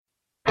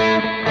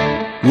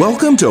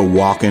Welcome to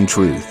Walk in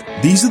Truth.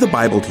 These are the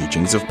Bible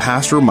teachings of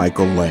Pastor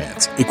Michael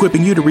Lance,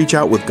 equipping you to reach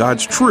out with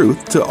God's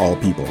truth to all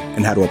people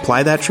and how to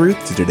apply that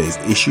truth to today's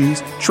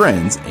issues,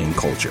 trends, and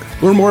culture.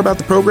 Learn more about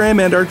the program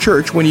and our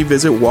church when you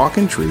visit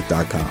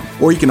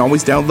walkintruth.com, or you can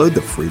always download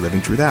the free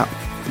Living Truth app.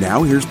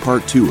 Now here's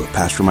part 2 of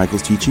Pastor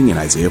Michael's teaching in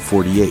Isaiah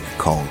 48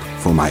 called,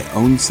 For My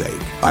Own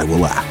Sake I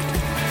Will Act.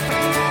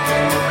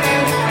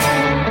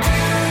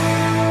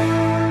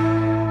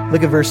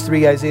 Look at verse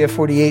 3, Isaiah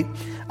 48.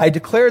 I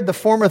declared the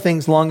former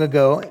things long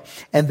ago,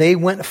 and they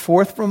went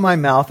forth from my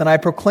mouth, and I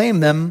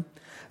proclaimed them.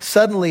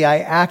 Suddenly I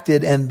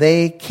acted, and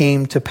they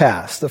came to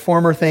pass. The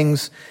former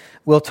things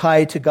will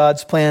tie to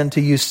God's plan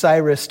to use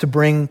Cyrus to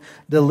bring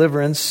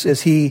deliverance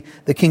as he,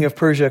 the king of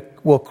Persia,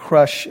 will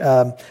crush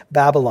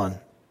Babylon.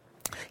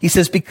 He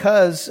says,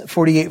 because,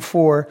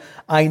 48:4,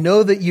 I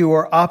know that you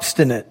are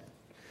obstinate,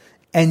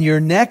 and your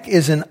neck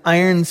is an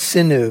iron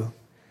sinew,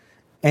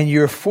 and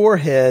your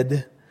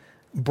forehead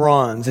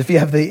bronze. If you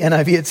have the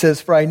NIV, it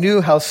says, for I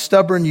knew how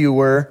stubborn you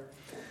were.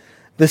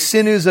 The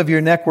sinews of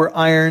your neck were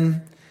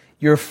iron.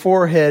 Your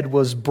forehead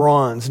was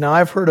bronze. Now,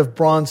 I've heard of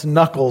bronze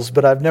knuckles,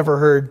 but I've never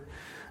heard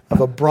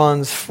of a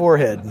bronze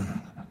forehead.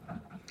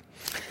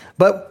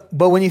 But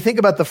when you think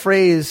about the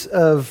phrase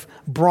of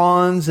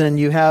bronze and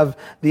you have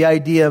the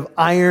idea of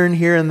iron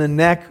here in the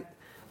neck,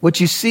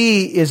 what you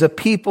see is a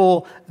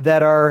people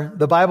that are,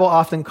 the Bible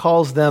often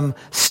calls them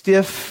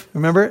stiff.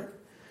 Remember it?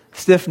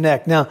 Stiff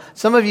neck. Now,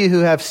 some of you who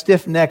have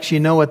stiff necks, you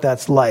know what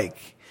that's like.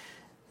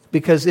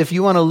 Because if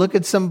you want to look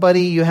at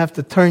somebody, you have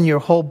to turn your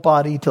whole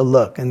body to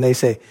look. And they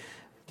say,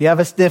 do you have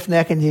a stiff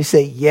neck? And you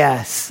say,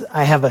 yes,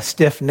 I have a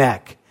stiff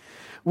neck.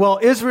 Well,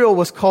 Israel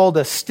was called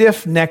a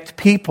stiff-necked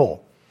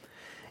people.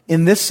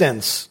 In this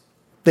sense,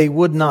 they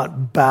would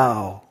not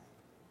bow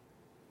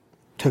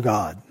to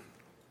God.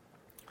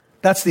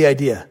 That's the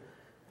idea.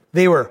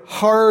 They were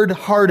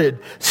hard-hearted,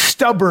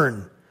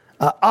 stubborn,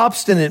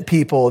 obstinate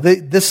people.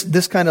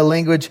 This kind of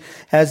language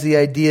has the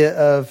idea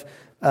of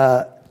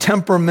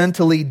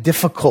temperamentally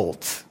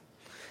difficult.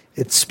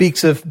 It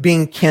speaks of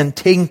being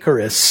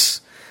cantankerous,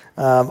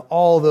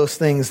 all those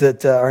things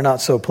that are not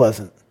so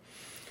pleasant.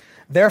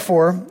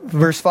 Therefore,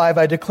 verse 5,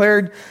 I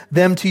declared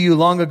them to you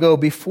long ago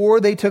before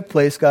they took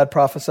place. God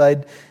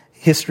prophesied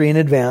history in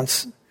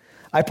advance.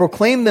 I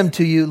proclaimed them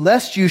to you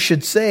lest you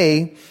should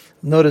say,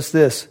 notice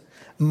this,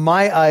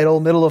 my idol,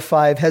 middle of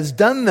 5, has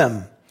done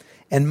them.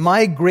 And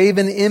my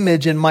graven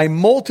image and my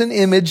molten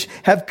image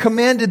have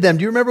commanded them.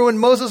 Do you remember when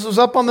Moses was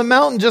up on the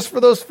mountain just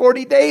for those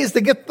 40 days to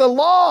get the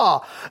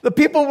law? The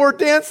people were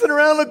dancing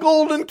around a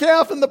golden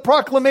calf and the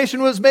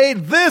proclamation was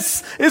made,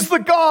 this is the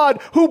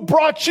God who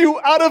brought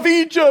you out of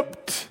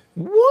Egypt.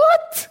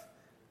 What?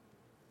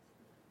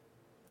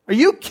 Are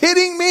you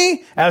kidding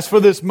me? As for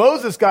this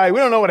Moses guy, we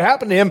don't know what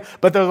happened to him,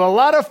 but there's a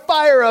lot of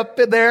fire up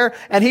there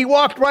and he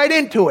walked right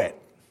into it.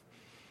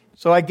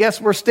 So I guess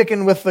we're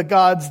sticking with the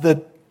gods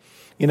that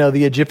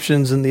the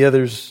Egyptians and the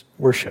others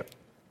worship.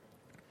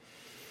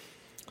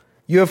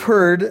 You have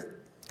heard,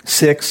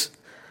 6,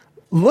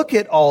 look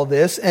at all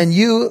this, and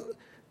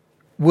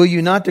will you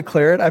not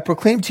declare it? I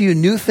proclaim to you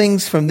new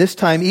things from this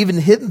time, even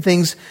hidden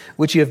things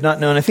which you have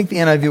not known. I think the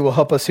NIV will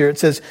help us here. It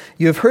says,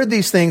 you have heard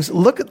these things,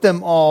 look at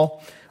them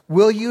all.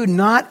 Will you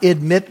not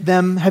admit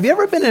them? Have you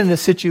ever been in a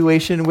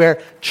situation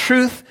where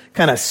truth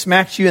kind of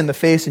smacks you in the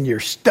face and you're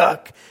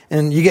stuck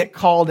and you get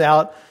called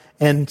out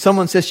and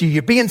someone says to you,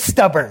 you're being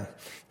stubborn.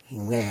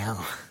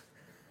 Well,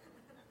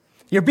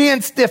 you're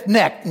being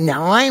stiff-necked.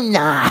 No, I'm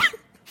not.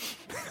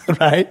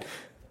 Right?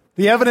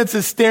 The evidence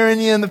is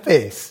staring you in the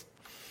face.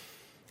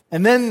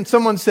 And then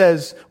someone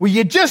says, will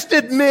you just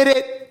admit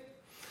it?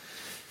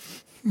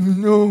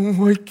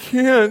 No, I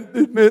can't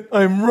admit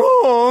I'm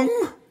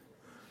wrong.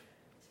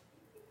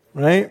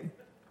 Right?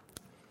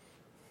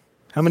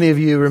 How many of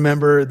you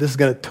remember, this is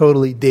going to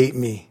totally date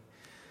me,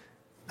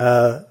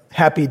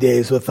 Happy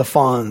Days with the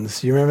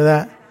Fonz. You remember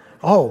that?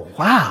 Oh,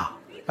 wow.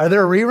 Are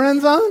there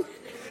reruns on?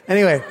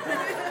 Anyway,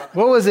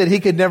 what was it? He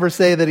could never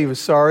say that he was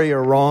sorry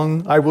or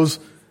wrong. Was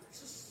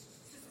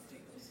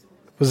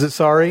it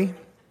sorry?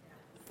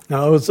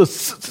 No, it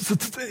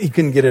was he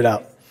couldn't get it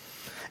out.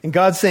 And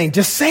God's saying,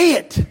 just say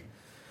it.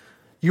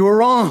 You were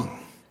wrong.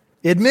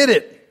 Admit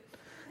it.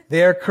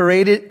 They are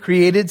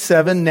created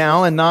 7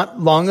 now and not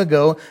long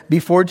ago.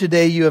 Before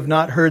today you have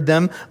not heard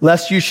them,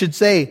 lest you should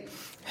say.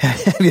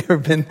 Have you ever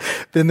been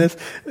this?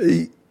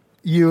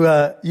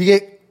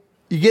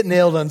 You get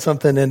nailed on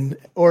something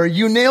or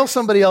you nail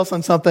somebody else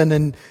on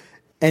something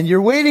and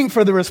you're waiting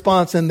for the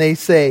response and they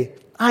say,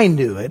 I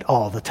knew it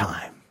all the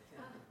time.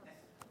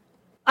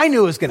 I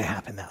knew it was going to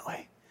happen that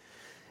way.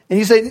 And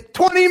you say,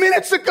 20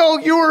 minutes ago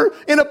you were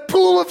in a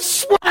pool of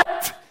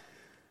sweat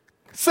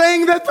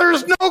saying that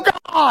there's no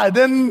God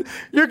and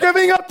you're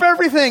giving up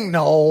everything.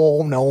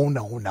 No.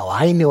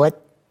 I knew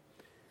it.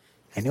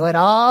 I knew it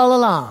all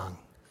along.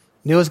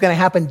 Knew it was going to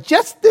happen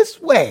just this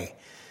way.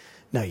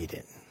 No, you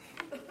didn't.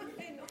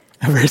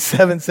 Verse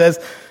 7 says,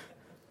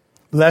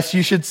 lest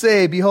you should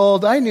say,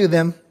 behold, I knew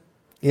them.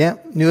 Yeah,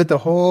 knew it the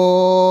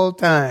whole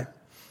time.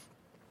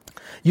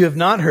 You have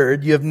not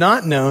heard, you have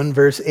not known,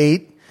 verse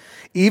 8.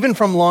 Even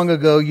from long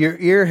ago, your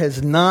ear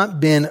has not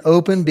been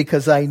opened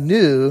because I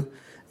knew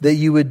that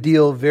you would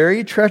deal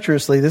very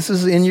treacherously. This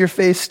is in your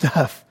face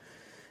stuff.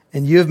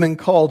 And you have been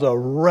called a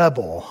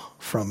rebel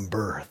from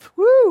birth.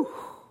 Woo!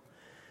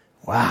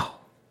 Wow.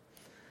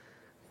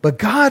 But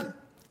God,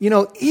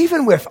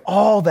 even with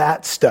all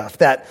that stuff,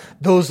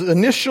 those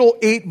initial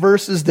 8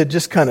 verses that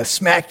just kind of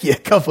smack you a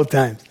couple of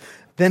times,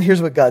 then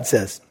here's what God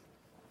says.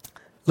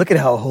 Look at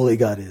how holy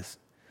God is.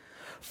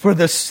 For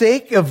the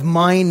sake of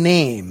my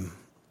name,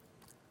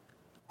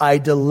 I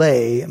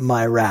delay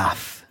my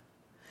wrath.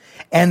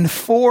 And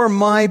for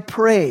my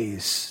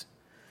praise,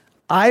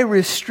 I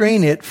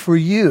restrain it for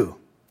you,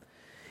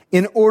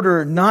 in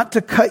order not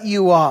to cut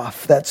you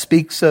off. That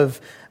speaks of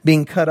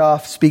being cut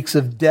off, speaks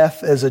of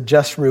death as a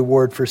just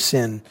reward for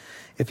sin.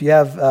 If you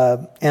have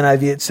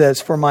NIV, it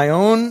says, for my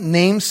own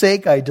name's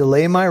sake, I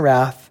delay my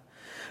wrath.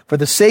 For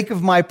the sake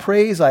of my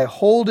praise, I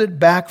hold it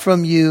back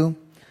from you,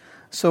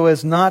 so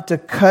as not to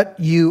cut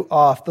you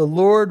off. The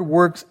Lord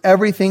works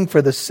everything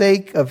for the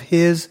sake of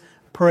his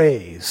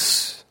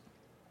praise.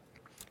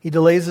 He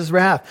delays his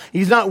wrath.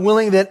 He's not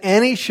willing that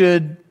any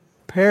should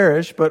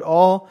perish, but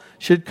all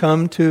should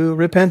come to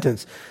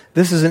repentance.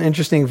 This is an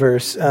interesting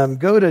verse.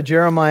 Go to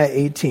Jeremiah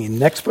 18,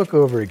 next book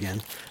over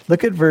again.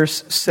 Look at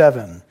verse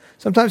 7.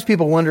 Sometimes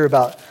people wonder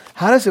about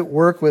how does it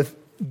work with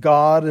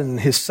God and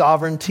his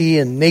sovereignty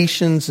and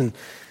nations, and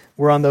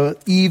we're on the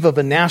eve of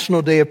a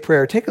national day of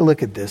prayer. Take a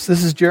look at this.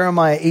 This is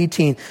Jeremiah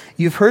 18.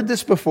 You've heard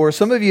this before.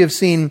 Some of you have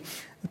seen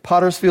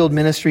Potter's Field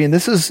Ministry, and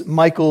this is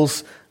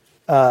Michael's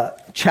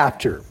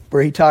chapter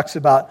where he talks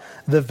about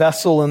the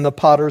vessel in the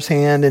potter's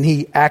hand, and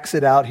he acts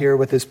it out here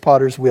with his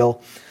potter's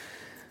wheel.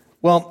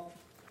 Well,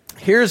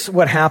 here's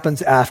what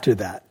happens after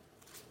that.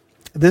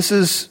 This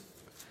is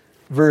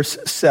verse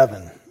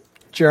 7,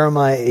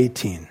 Jeremiah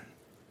 18.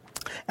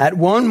 At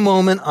one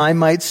moment I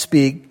might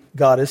speak,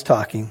 God is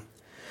talking,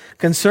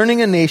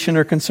 concerning a nation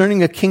or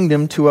concerning a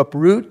kingdom to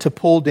uproot, to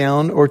pull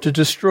down, or to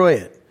destroy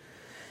it.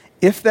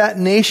 If that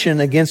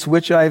nation against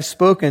which I have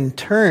spoken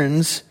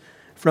turns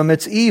from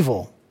its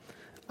evil,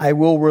 I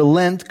will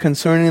relent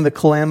concerning the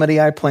calamity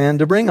I plan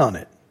to bring on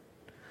it.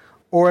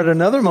 Or at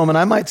another moment,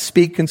 I might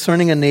speak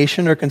concerning a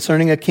nation or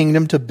concerning a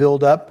kingdom to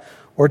build up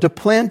or to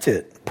plant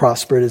it.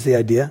 Prosper is the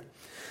idea.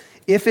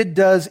 If it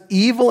does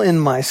evil in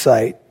my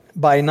sight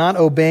by not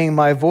obeying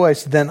my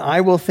voice, then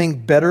I will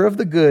think better of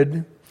the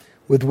good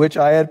with which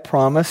I had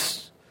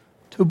promised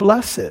to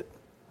bless it.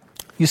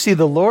 You see,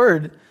 the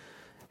Lord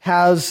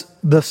has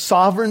the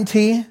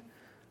sovereignty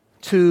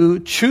to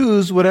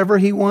choose whatever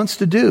he wants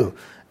to do.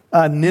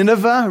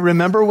 Nineveh,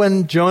 remember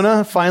when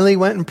Jonah finally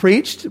went and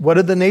preached? What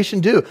did the nation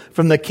do?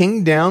 From the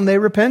king down, they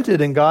repented,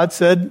 and God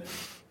said,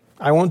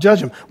 I won't judge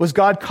them. Was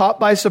God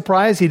caught by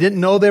surprise? He didn't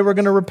know they were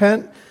going to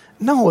repent?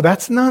 No,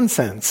 that's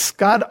nonsense.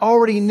 God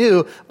already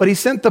knew, but he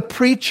sent the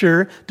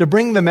preacher to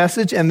bring the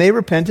message, and they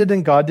repented,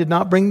 and God did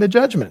not bring the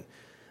judgment.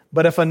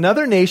 But if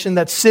another nation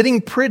that's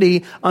sitting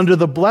pretty under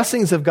the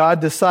blessings of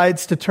God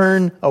decides to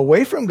turn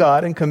away from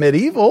God and commit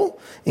evil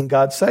in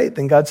God's sight,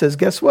 then God says,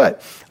 guess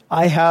what?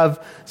 I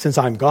have, since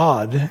I'm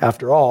God,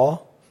 after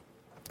all,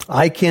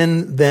 I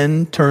can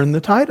then turn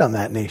the tide on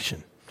that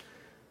nation.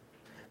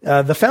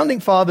 The founding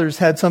fathers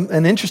had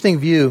an interesting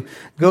view.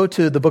 Go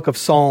to the book of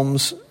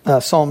Psalms,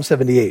 Psalm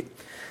 78.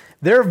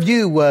 Their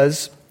view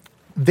was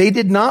they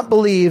did not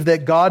believe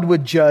that God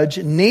would judge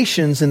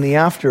nations in the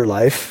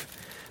afterlife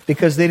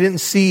because they didn't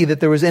see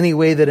that there was any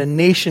way that a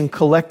nation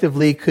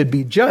collectively could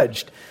be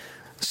judged.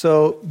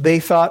 So they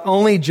thought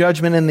only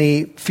judgment in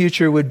the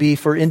future would be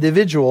for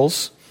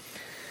individuals,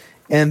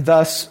 and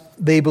thus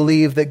they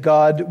believed that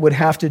God would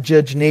have to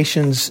judge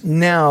nations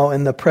now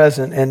in the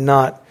present and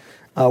not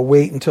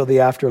wait until the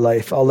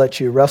afterlife. I'll let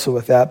you wrestle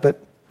with that,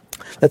 but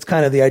that's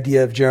kind of the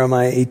idea of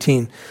Jeremiah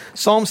 18.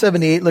 Psalm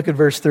 78, look at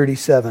verse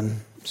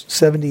 37.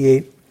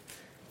 78,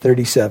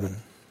 37.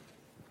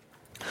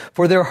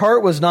 For their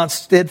heart was not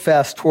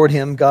steadfast toward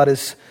him, God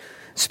is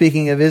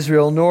speaking of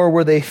Israel, nor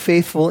were they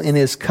faithful in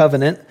his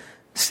covenant.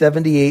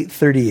 78,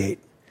 38.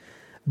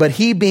 But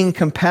he, being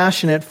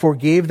compassionate,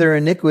 forgave their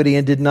iniquity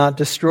and did not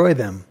destroy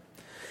them.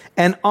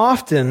 And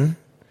often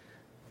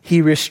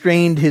he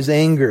restrained his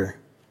anger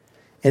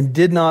and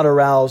did not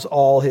arouse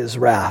all his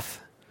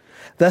wrath.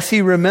 Thus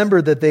he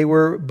remembered that they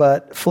were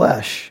but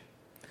flesh,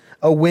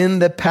 a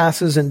wind that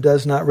passes and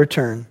does not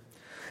return.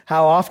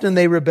 How often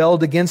they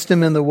rebelled against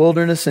him in the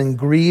wilderness and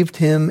grieved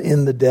him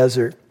in the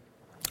desert.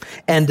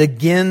 And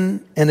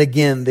again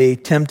they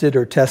tempted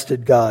or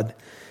tested God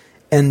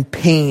and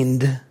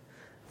pained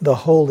the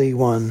Holy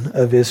One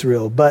of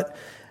Israel. But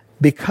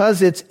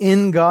because it's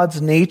in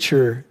God's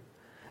nature,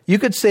 you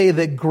could say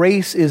that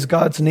grace is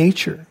God's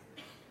nature.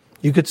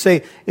 You could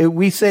say,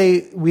 we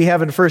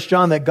have in 1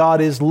 John that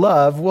God is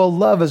love. Well,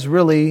 love is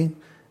really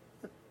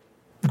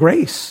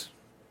grace.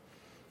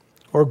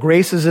 Or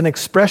grace is an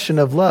expression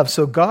of love.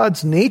 So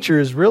God's nature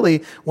is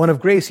really one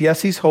of grace.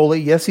 Yes, he's holy.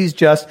 Yes, he's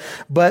just.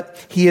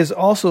 But he is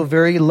also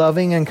very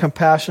loving and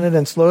compassionate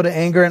and slow to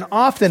anger. And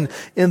often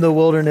in the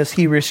wilderness,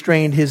 he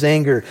restrained his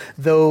anger.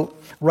 Though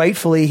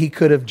rightfully he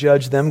could have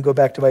judged them. Go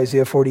back to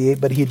Isaiah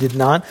 48, but he did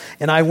not.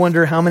 And I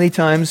wonder how many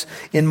times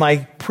in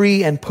my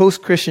pre- and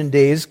post-Christian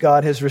days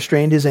God has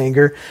restrained his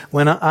anger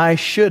when I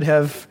should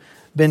have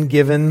been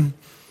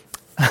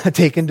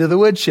taken to the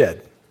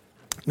woodshed.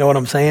 Know what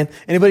I'm saying?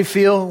 Anybody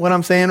feel what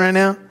I'm saying right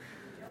now?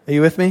 Are you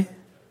with me?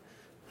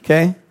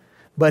 Okay.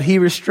 But he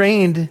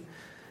restrained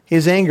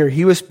his anger.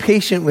 He was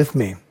patient with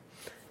me.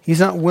 He's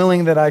not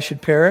willing that I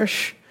should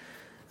perish.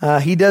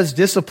 He does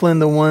discipline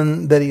the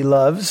one that he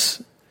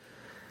loves.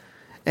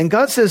 And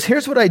God says,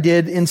 here's what I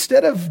did.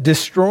 Instead of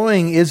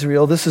destroying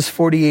Israel, this is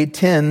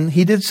 48:10,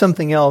 he did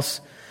something else.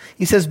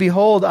 He says,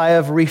 behold, I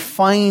have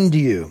refined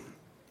you,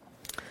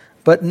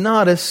 but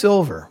not as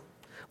silver.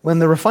 When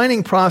the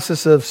refining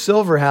process of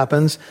silver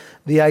happens,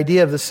 the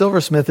idea of the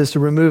silversmith is to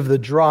remove the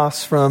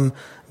dross from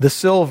the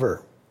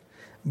silver.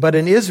 But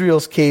in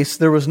Israel's case,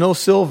 there was no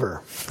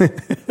silver.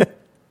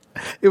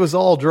 It was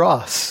all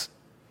dross.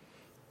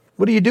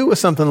 What do you do with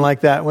something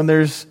like that when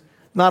there's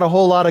not a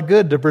whole lot of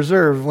good to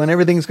preserve, when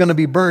everything's going to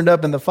be burned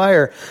up in the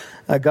fire?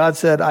 God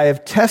said, I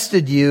have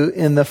tested you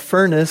in the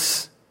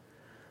furnace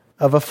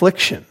of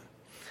affliction.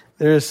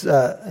 There's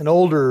an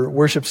older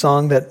worship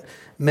song that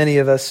many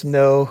of us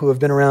know who have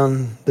been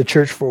around the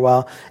church for a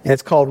while, and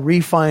it's called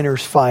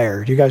Refiner's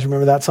Fire. Do you guys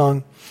remember that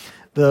song?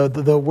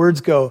 The words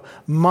go,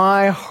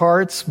 my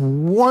heart's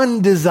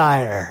one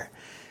desire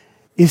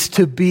is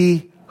to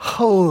be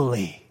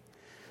holy,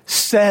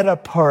 set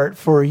apart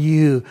for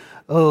you,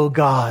 oh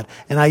God.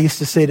 And I used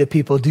to say to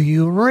people, do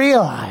you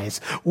realize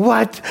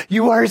what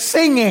you are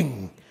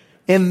singing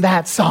in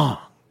that song?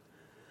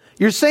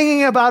 You're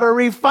singing about a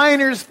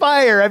refiner's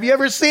fire. Have you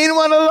ever seen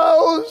one of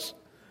those?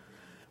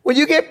 When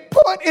you get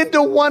put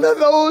into one of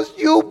those,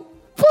 you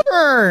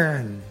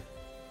burn.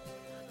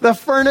 The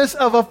furnace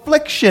of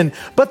affliction.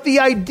 But the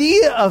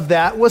idea of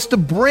that was to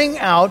bring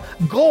out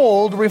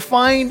gold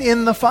refined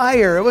in the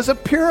fire. It was a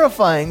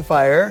purifying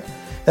fire.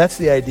 That's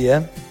the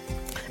idea.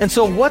 And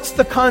so what's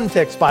the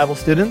context, Bible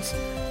students?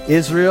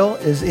 Israel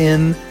is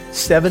in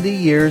 70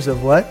 years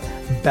of what?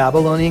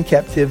 Babylonian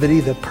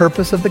captivity. The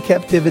purpose of the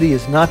captivity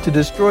is not to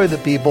destroy the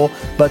people,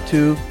 but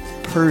to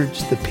purge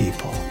the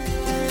people.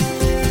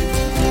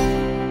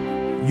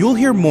 You'll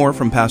hear more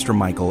from Pastor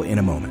Michael in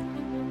a moment.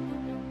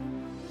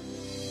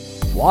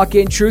 Walk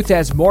in Truth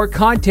has more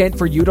content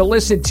for you to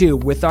listen to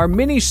with our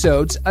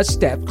mini-sodes A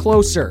Step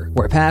Closer,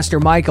 where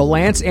Pastor Michael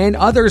Lance and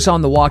others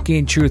on the Walk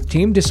in Truth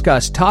team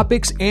discuss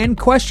topics and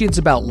questions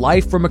about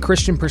life from a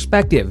Christian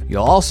perspective.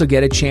 You'll also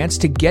get a chance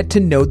to get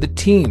to know the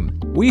team.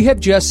 We have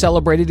just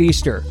celebrated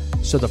Easter,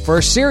 so the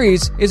first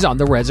series is on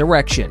the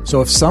resurrection. So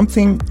if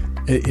something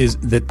is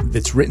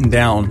that's written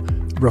down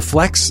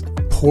reflects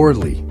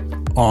poorly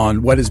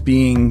on what is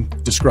being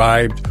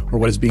described or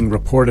what is being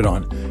reported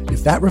on,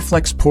 if that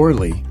reflects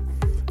poorly,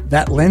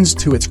 that lends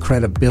to its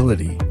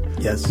credibility.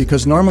 Yes.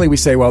 Because normally we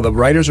say, well, the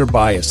writers are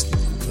biased.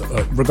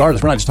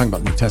 Regardless, we're not just talking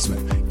about the New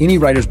Testament. Any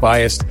writer's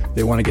biased,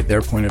 they want to get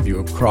their point of view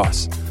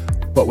across.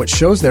 But what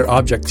shows their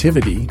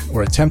objectivity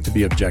or attempt to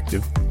be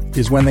objective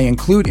is when they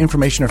include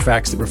information or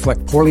facts that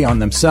reflect poorly on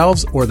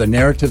themselves or the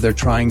narrative they're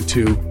trying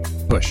to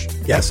push.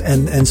 Yes,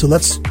 and so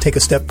let's take a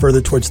step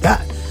further towards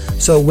that.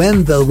 So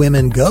when the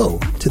women go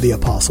to the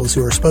apostles,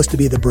 who are supposed to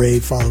be the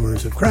brave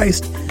followers of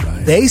Christ,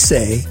 right, they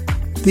say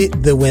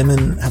the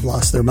women have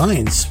lost their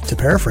minds, to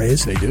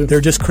paraphrase. They do. They're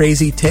just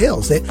crazy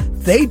tales.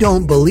 They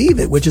don't believe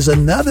it, which is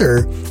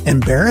another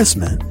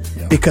embarrassment,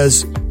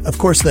 because, of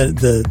course,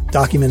 the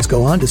documents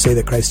go on to say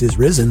that Christ is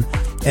risen,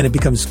 and it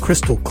becomes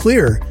crystal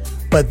clear.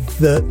 But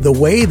the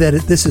way that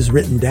this is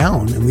written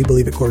down, and we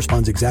believe it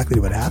corresponds exactly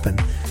to what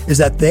happened, is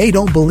that they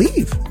don't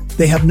believe.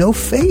 They have no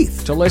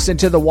faith. To listen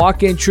to the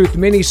Walk in Truth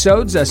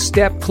mini-sodes A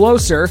Step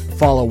Closer,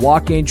 follow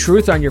Walk in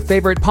Truth on your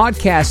favorite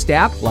podcast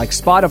app like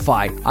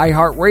Spotify,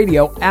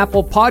 iHeartRadio,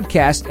 Apple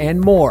Podcast, and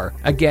more.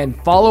 Again,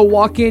 follow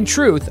Walk in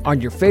Truth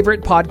on your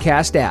favorite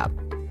podcast app.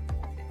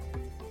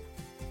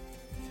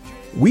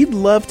 We'd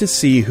love to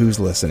see who's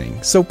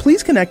listening, so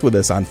please connect with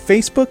us on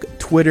Facebook,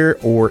 Twitter,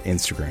 or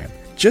Instagram.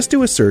 Just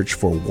do a search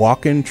for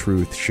Walk in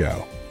Truth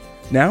Show.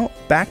 Now,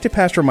 back to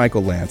Pastor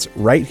Michael Lance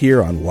right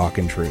here on Walk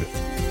in Truth.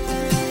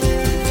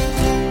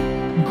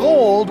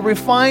 Gold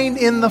refined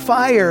in the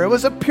fire. It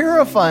was a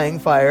purifying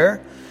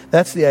fire.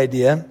 That's the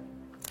idea.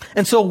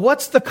 And so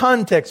what's the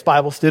context,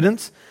 Bible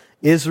students?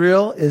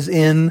 Israel is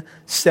in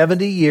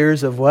 70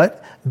 years of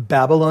what?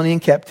 Babylonian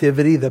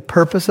captivity. The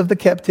purpose of the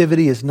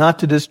captivity is not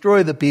to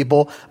destroy the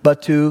people,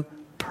 but to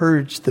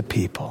purge the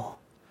people.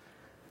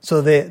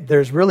 So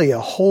there's really a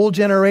whole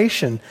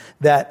generation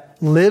that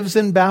lives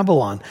in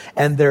Babylon,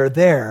 and they're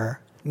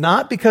there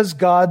not because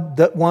God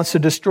wants to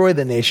destroy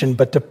the nation,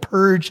 but to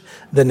purge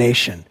the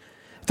nation.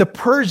 To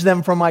purge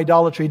them from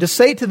idolatry, to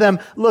say to them,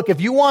 look,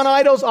 if you want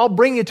idols, I'll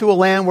bring you to a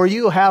land where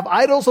you have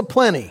idols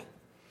aplenty.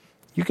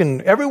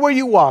 Everywhere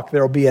you walk,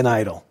 there'll be an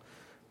idol.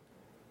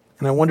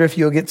 And I wonder if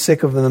you'll get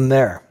sick of them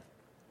there.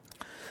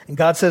 And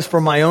God says,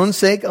 for my own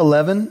sake,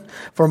 11,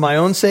 for my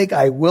own sake,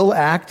 I will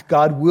act.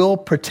 God will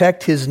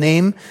protect his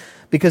name.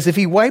 Because if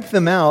he wiped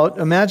them out,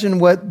 imagine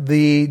what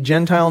the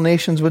Gentile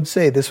nations would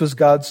say. This was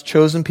God's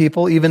chosen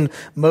people. Even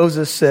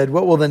Moses said,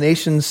 what will the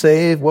nations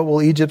say? What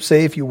will Egypt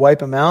say if you wipe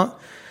them out?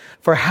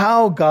 For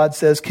how, God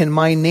says, can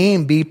my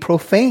name be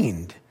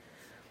profaned?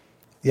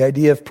 The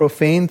idea of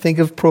profane, think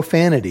of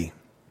profanity.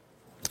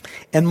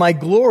 And my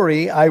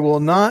glory I will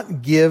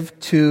not give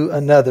to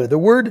another. The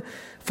word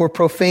for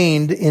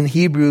profaned in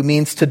Hebrew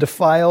means to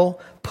defile,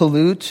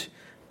 pollute,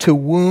 to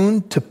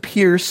wound, to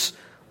pierce,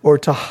 or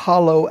to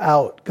hollow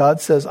out. God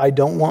says, I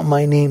don't want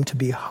my name to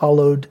be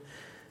hollowed,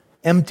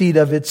 emptied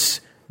of its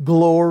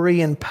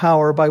glory and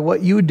power by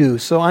what you do.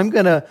 So I'm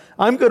going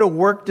to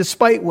work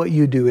despite what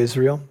you do,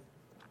 Israel.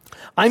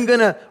 I'm going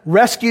to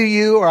rescue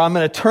you, or I'm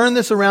going to turn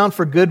this around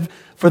for good,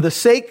 for the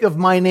sake of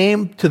my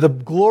name, to the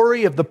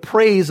glory of the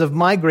praise of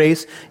my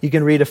grace. You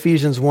can read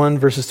Ephesians 1,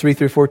 verses 3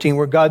 through 14,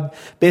 where God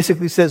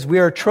basically says we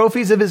are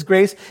trophies of his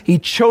grace. He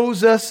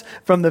chose us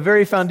from the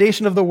very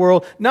foundation of the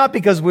world, not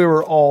because we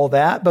were all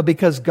that, but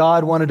because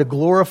God wanted to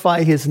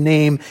glorify his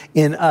name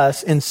in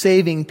us in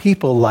saving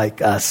people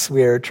like us.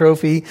 We are a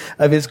trophy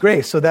of his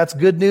grace. So that's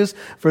good news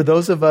for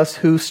those of us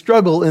who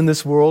struggle in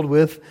this world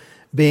with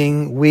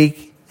being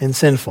weak and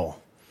sinful.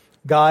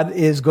 God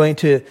is going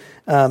to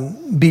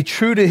be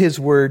true to his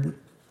word.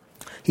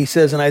 He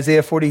says in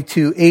Isaiah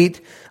 42:8,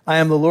 I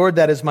am the Lord,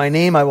 that is my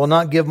name. I will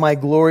not give my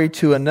glory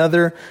to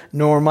another,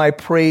 nor my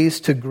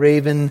praise to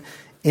graven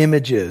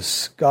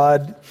images.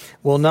 God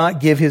will not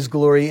give his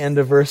glory, end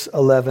of verse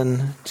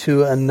 11,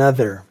 to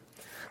another.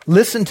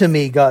 Listen to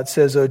me, God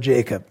says, O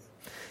Jacob,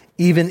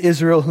 even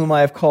Israel whom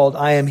I have called.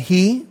 I am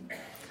he.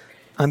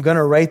 I'm going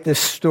to write this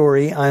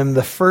story. I am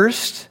the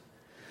first.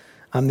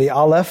 I'm the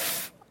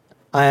Aleph.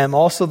 I am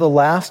also the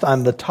last.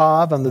 I'm the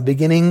Tav. I'm the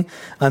beginning.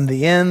 I'm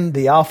the end,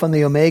 the Alpha and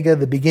the Omega,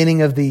 the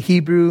beginning of the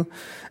Hebrew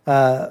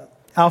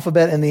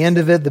alphabet and the end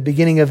of it, the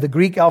beginning of the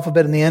Greek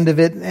alphabet and the end of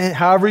it,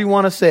 however you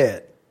want to say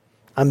it.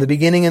 I'm the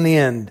beginning and the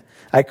end.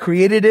 I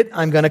created it.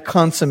 I'm going to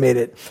consummate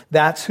it.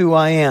 That's who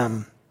I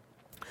am.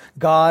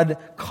 God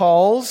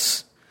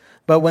calls,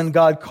 but when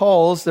God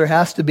calls, there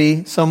has to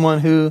be someone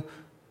who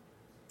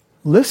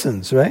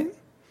listens, right?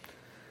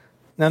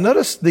 Now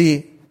notice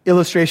the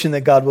illustration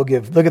that God will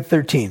give. Look at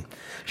 13.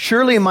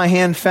 Surely my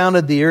hand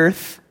founded the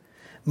earth.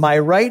 My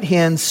right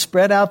hand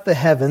spread out the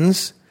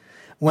heavens.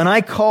 When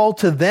I call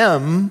to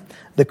them,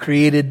 the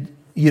created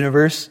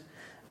universe,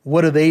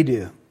 what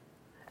do?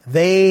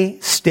 They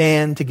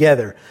stand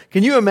together.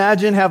 Can you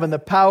imagine having the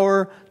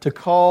power to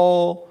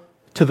call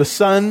to the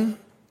sun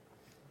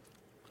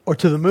or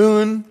to the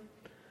moon?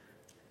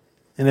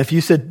 And if you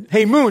said,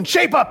 hey, moon,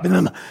 shape up. And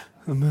then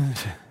the moon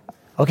said,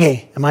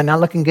 okay, am I not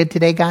looking good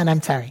today, God?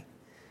 I'm sorry.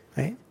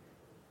 Right?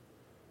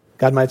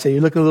 God might say,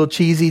 you're looking a little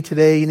cheesy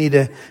today. You need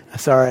to,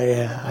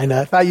 sorry, I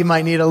know. I thought you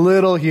might need a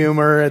little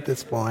humor at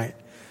this point.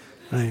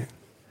 Right?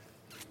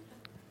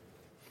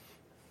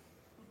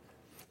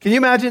 Can you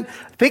imagine?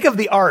 Think of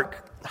the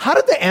ark. How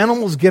did the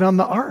animals get on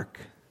the ark?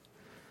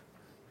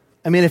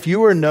 I mean, if you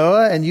were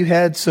Noah and you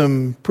had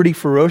some pretty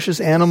ferocious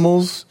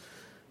animals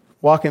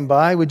walking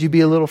by, would you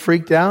be a little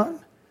freaked out?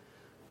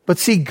 But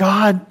see,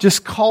 God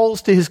just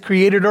calls to his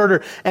created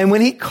order. And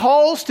when he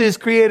calls to his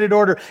created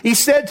order, he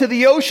said to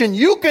the ocean,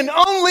 you can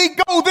only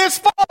go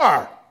this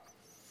far.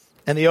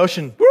 And the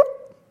ocean, whoop,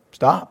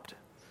 stopped.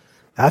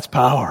 That's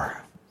power.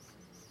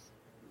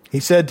 He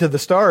said to the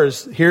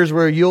stars, here's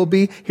where you'll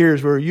be,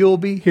 here's where you'll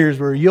be, here's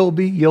where you'll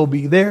be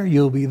there,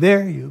 you'll be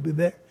there, you'll be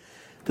there.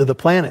 To the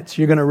planets,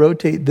 you're going to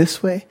rotate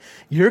this way,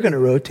 you're going to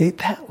rotate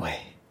that way.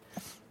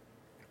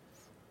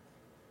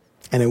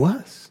 And it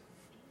was.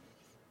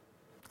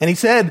 And he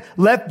said,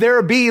 let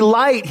there be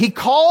light. He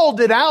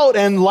called it out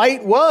and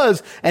light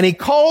was. And he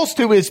calls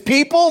to his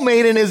people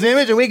made in his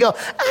image. And we go,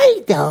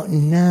 I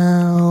don't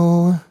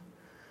know.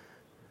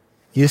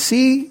 You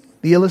see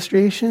the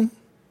illustration?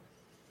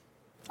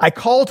 I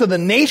call to the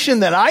nation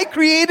that I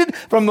created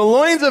from the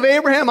loins of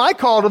Abraham. I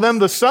call to them.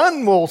 The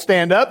sun will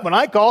stand up when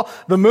I call.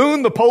 The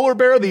moon, the polar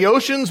bear, the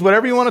oceans,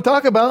 whatever you want to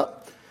talk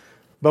about.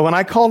 But when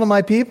I call to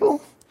my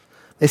people,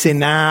 they say,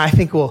 nah, I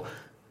think we'll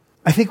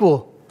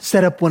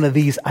set up one of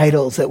these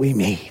idols that we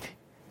made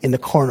in the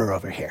corner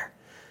over here.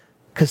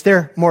 Because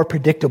they're more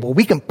predictable.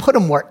 We can put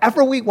them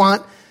wherever we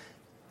want,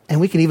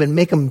 and we can even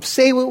make them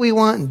say what we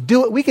want and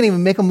do it. We can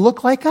even make them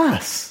look like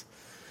us.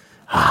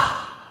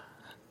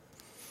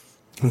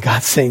 And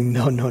God's saying,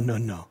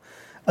 no.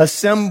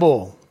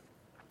 Assemble,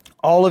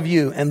 all of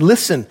you, and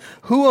listen.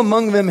 Who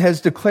among them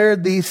has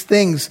declared these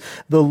things?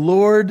 The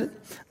Lord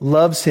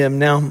loves him.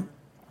 Now,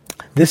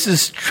 this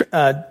is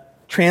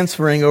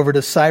transferring over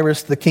to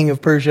Cyrus, the king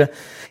of Persia.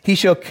 He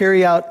shall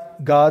carry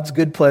out God's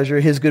good pleasure,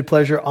 his good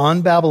pleasure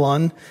on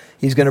Babylon.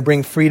 He's going to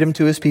bring freedom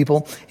to his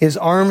people. His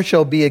arm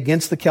shall be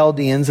against the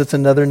Chaldeans. That's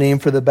another name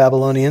for the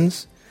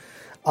Babylonians.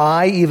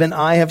 Even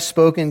I have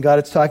spoken. God,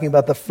 it's talking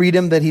about the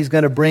freedom that he's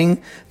going to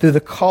bring through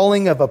the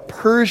calling of a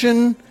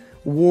Persian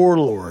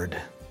warlord.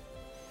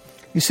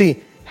 You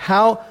see,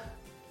 how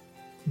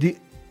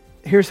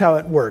here's how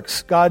it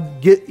works.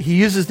 He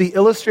uses the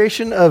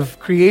illustration of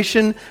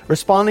creation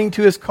responding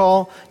to his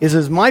call. He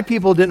says, my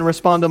people didn't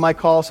respond to my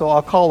call, so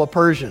I'll call a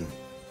Persian.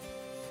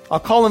 I'll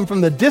call him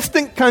from the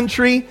distant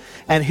country,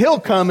 and he'll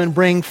come and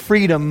bring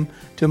freedom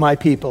to my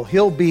people.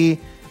 He'll be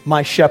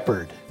my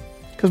shepherd.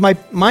 Because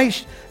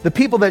the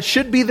people that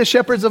should be the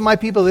shepherds of my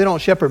people, they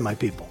don't shepherd my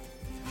people.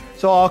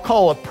 So I'll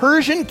call a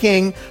Persian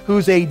king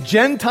who's a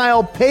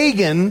Gentile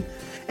pagan,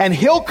 and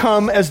he'll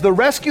come as the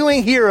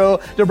rescuing hero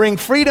to bring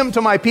freedom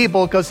to my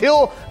people, because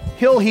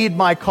he'll heed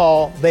my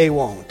call, they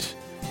won't.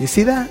 You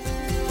see that?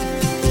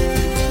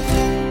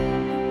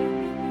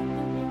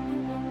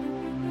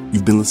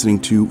 You've been listening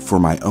to For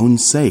My Own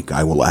Sake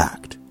I Will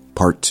Act,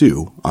 Part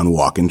 2 on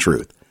Walk in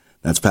Truth.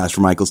 That's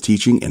Pastor Michael's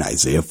teaching in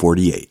Isaiah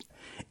 48.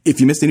 If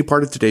you missed any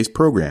part of today's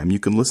program, you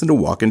can listen to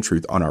Walk in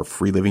Truth on our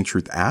free Living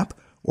Truth app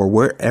or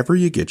wherever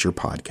you get your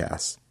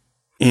podcasts.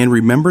 And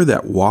remember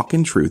that Walk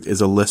in Truth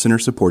is a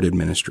listener-supported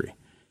ministry.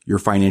 Your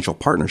financial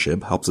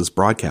partnership helps us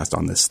broadcast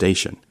on this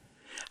station.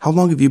 How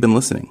long have you been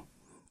listening?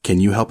 Can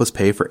you help us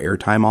pay for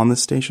airtime on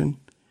this station?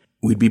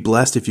 We'd be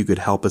blessed if you could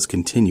help us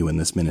continue in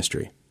this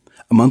ministry.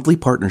 A monthly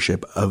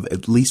partnership of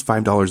at least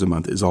 $5 a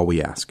month is all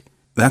we ask.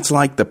 That's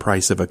like the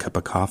price of a cup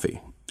of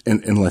coffee,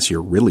 unless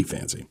you're really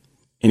fancy.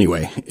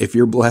 Anyway, if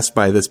you're blessed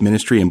by this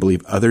ministry and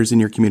believe others in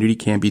your community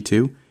can be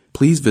too,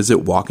 please visit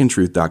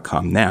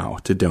walkintruth.com now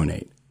to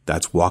donate.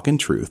 That's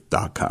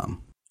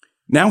walkintruth.com.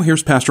 Now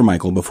here's Pastor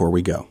Michael before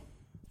we go.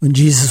 When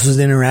Jesus was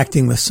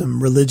interacting with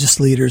some religious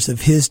leaders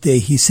of his day,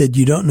 he said,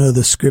 you don't know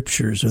the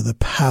scriptures or the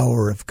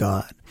power of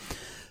God.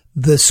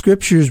 The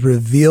scriptures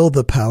reveal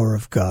the power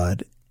of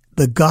God.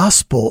 The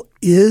gospel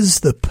is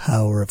the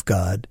power of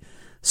God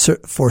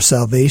for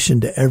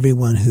salvation to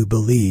everyone who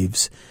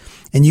believes.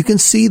 And you can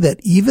see that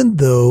even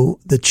though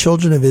the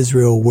children of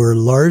Israel were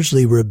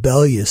largely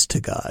rebellious to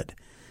God,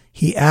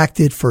 he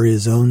acted for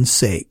his own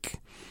sake.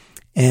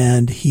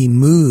 And he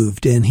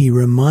moved, and he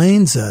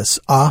reminds us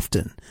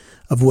often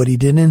of what he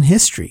did in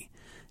history.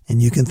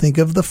 And you can think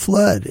of the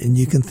flood, and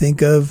you can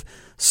think of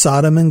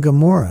Sodom and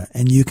Gomorrah,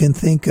 and you can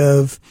think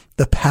of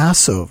the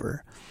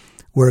Passover,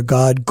 where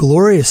God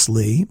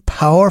gloriously,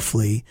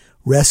 powerfully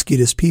rescued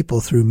his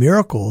people through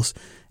miracles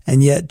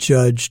and yet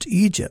judged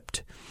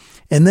Egypt.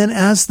 And then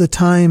as the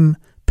time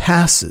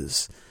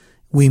passes,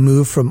 we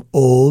move from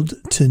old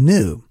to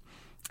new,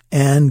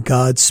 and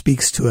God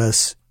speaks to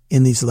us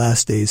in these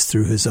last days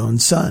through his own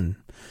Son.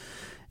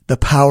 The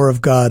power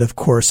of God, of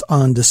course,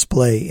 on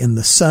display in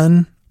the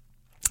Son,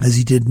 as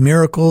he did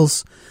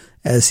miracles,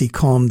 as he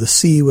calmed the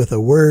sea with a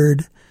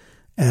word,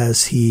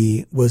 as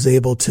he was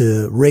able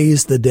to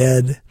raise the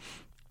dead.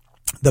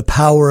 The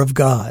power of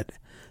God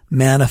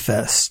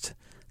manifest.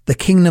 The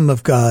kingdom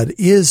of God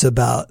is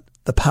about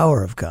the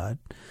power of God.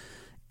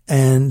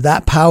 And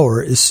that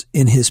power is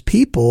in his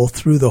people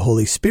through the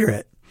Holy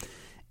Spirit.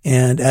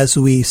 And as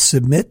we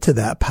submit to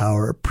that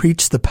power,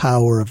 preach the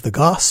power of the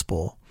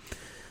gospel,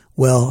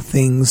 well,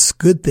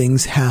 good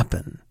things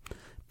happen,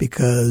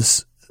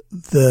 because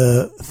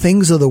the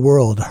things of the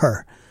world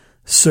are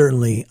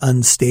certainly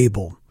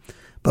unstable.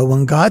 But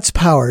when God's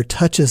power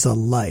touches a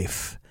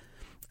life,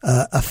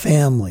 a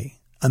family,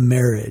 a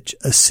marriage,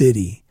 a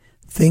city,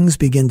 things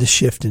begin to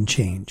shift and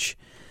change.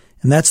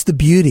 And that's the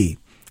beauty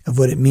of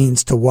what it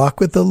means to walk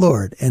with the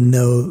Lord and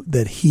know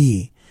that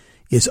he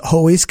is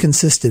always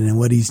consistent in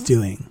what he's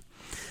doing.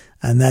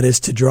 And that is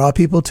to draw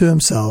people to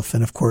himself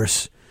and, of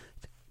course,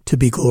 to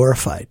be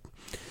glorified.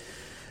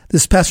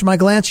 This is Pastor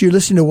Michael Lance. You're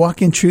listening to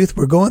Walk in Truth.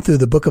 We're going through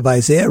the book of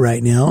Isaiah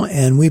right now,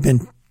 and we've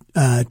been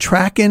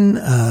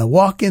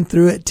walking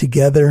through it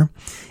together.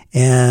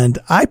 And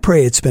I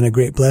pray it's been a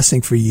great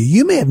blessing for you.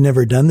 You may have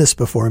never done this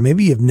before.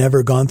 Maybe you've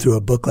never gone through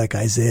a book like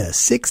Isaiah,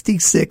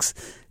 66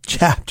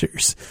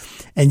 chapters.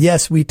 And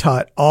yes, we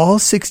taught all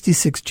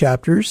 66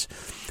 chapters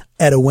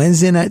at a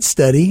Wednesday night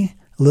study,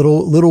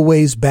 little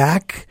ways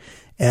back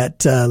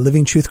at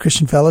Living Truth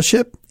Christian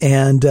Fellowship.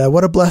 And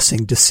what a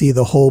blessing to see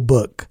the whole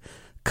book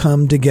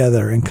come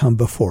together and come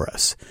before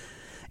us.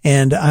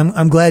 And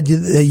I'm glad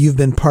that you've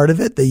been part of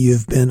it, that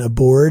you've been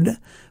aboard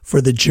for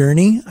the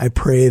journey. I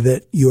pray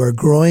that you are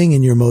growing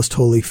in your most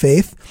holy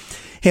faith.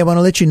 Hey, I want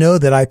to let you know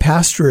that I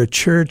pastor a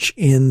church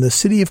in the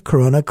city of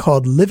Corona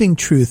called Living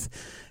Truth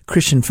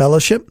Christian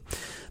Fellowship.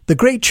 The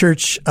great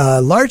church,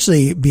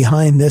 largely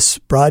behind this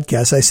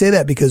broadcast. I say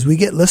that because we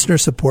get listener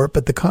support,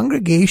 but the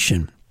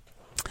congregation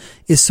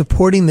is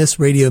supporting this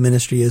radio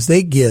ministry as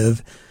they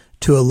give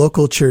to a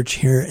local church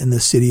here in the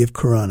city of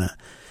Corona.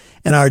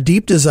 And our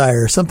deep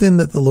desire, something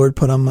that the Lord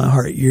put on my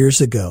heart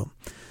years ago,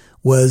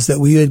 was that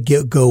we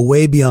would go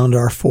way beyond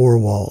our four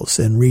walls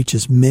and reach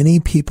as many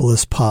people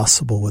as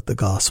possible with the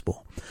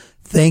gospel.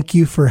 Thank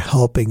you for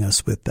helping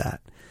us with that.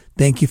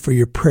 Thank you for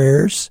your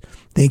prayers.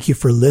 Thank you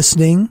for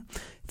listening.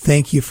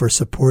 Thank you for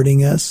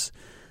supporting us.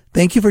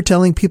 Thank you for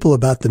telling people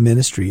about the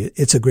ministry.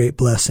 It's a great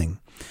blessing.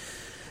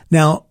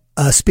 Now,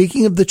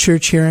 speaking of the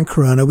church here in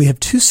Corona, we have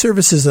 2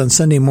 services on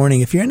Sunday morning.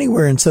 If you're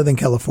anywhere in Southern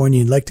California,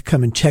 you'd like to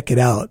come and check it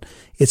out.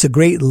 It's a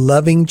great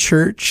loving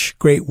church,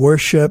 great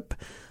worship,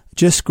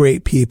 just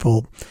great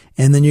people.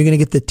 And then you're going to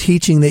get the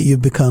teaching that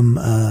you've become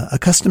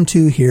accustomed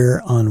to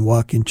here on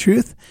Walk in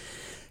Truth.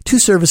 2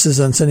 services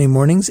on Sunday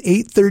mornings,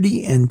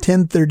 8:30 and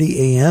 10:30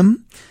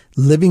 a.m.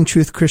 Living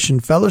Truth Christian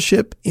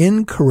Fellowship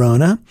in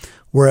Corona.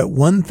 We're at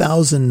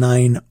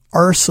 1009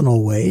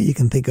 Arsenal Way. You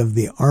can think of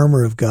the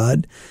armor of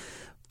God.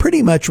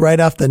 Pretty much right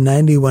off the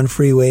 91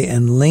 freeway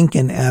and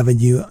Lincoln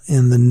Avenue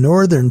in the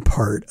northern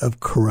part of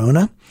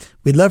Corona.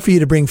 We'd love for you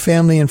to bring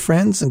family and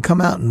friends and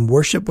come out and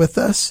worship with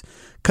us.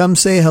 Come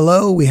say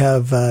hello. We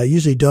have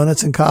usually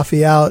donuts and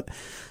coffee out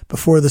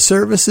before the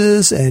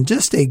services and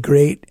just a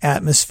great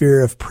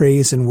atmosphere of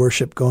praise and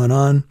worship going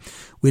on.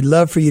 We'd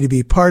love for you to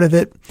be part of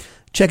it.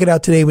 Check it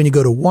out today when you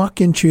go to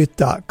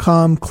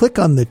walkintruth.com. Click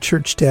on the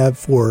church tab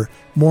for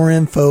more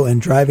info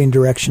and driving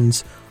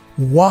directions.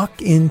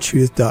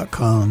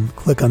 Walkintruth.com.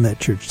 Click on that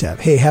church tab.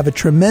 Hey, have a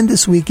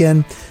tremendous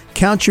weekend.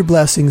 Count your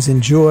blessings.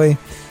 Enjoy.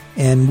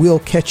 And we'll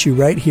catch you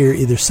right here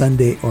either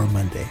Sunday or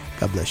Monday.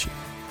 God bless you.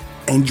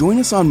 And join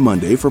us on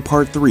Monday for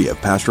part 3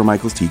 of Pastor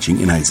Michael's teaching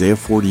in Isaiah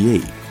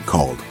 48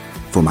 called,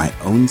 For My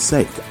Own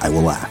Sake I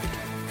Will Act.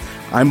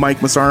 I'm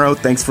Mike Massaro.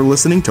 Thanks for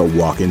listening to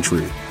Walk in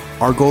Truth.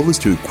 Our goal is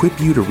to equip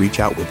you to reach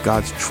out with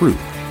God's truth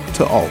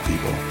to all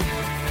people.